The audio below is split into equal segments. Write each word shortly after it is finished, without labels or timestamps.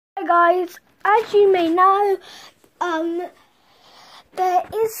guys, as you may know, there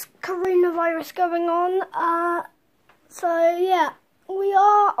is coronavirus going on, so yeah, we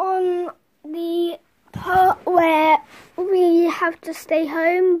are on the part where we have to stay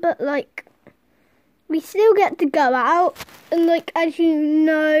home, but like, we still get to go out, and like, as you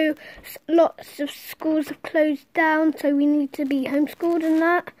know, lots of schools have closed down, so we need to be homeschooled and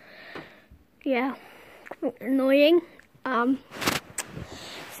that. Yeah, annoying.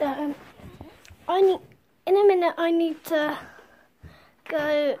 So in a minute I need to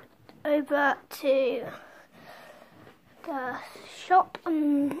go over to the shop,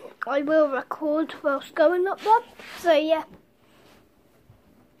 and I will record whilst going up there. So yeah.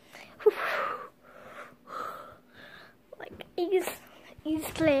 Like ease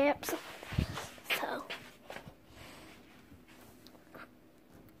clips. So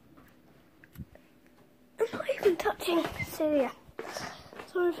I'm not even touching. So yeah.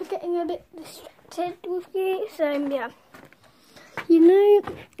 Sorry for getting a bit distracted with you. So yeah. You know,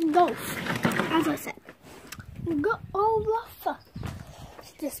 golf, as I said, we've got all the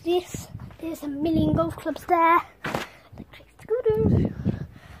it's just this. There's a million golf clubs there. Electric scooters.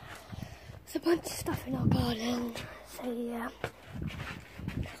 There's a bunch of stuff in our garden. So yeah.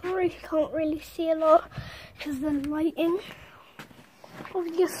 Sorry you can't really see a lot because of the lighting,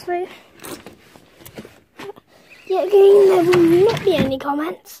 obviously. Yeah, again, there will not be any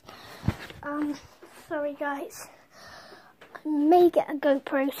comments. Sorry guys. I may get a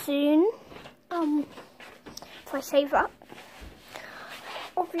GoPro soon. If I save up.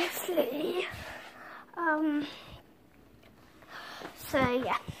 Obviously. So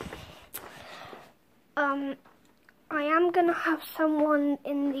yeah. I am gonna have someone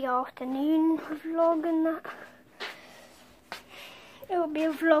in the afternoon vlog and that. It will be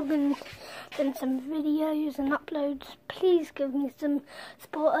a vlog and then some videos and uploads. Please give me some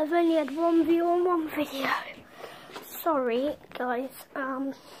support. I've only had one view on one video. Sorry guys.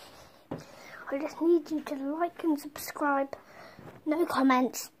 I just need you to like and subscribe. No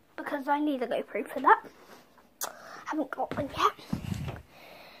comments because I need a GoPro for that. Haven't got one yet.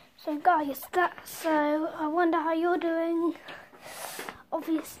 So guys, so I wonder how you're doing.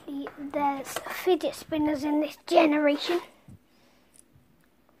 Obviously there's fidget spinners in this generation.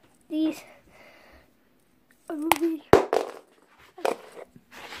 These are really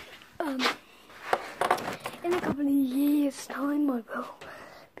in a couple of years time I will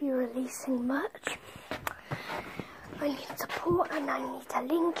be releasing merch. I need support and I need to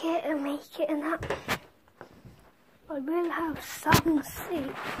link it and make it and that. I will have some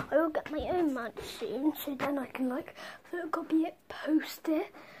soon. I will get my own merch soon, so then I can like photocopy it, post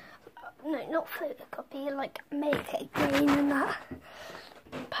it. No, not photocopy, like make it green and that.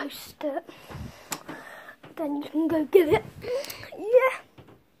 And post it. Then you can go get it. Yeah.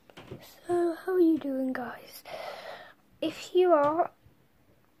 So how are you doing, guys? If you are,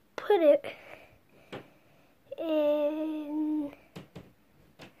 put it in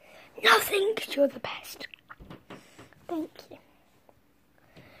nothing, 'cause you're the best. Thank you.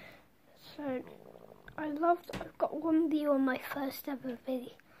 So, I've got one view on my first ever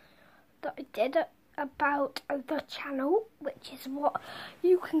video that I did about the channel, which is what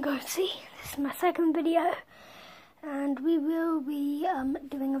you can go see. This is my second video, and we will be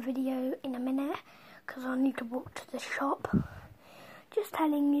doing a video in a minute, because I need to walk to the shop. Just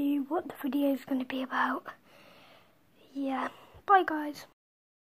telling you what the video is going to be about. Yeah, bye guys.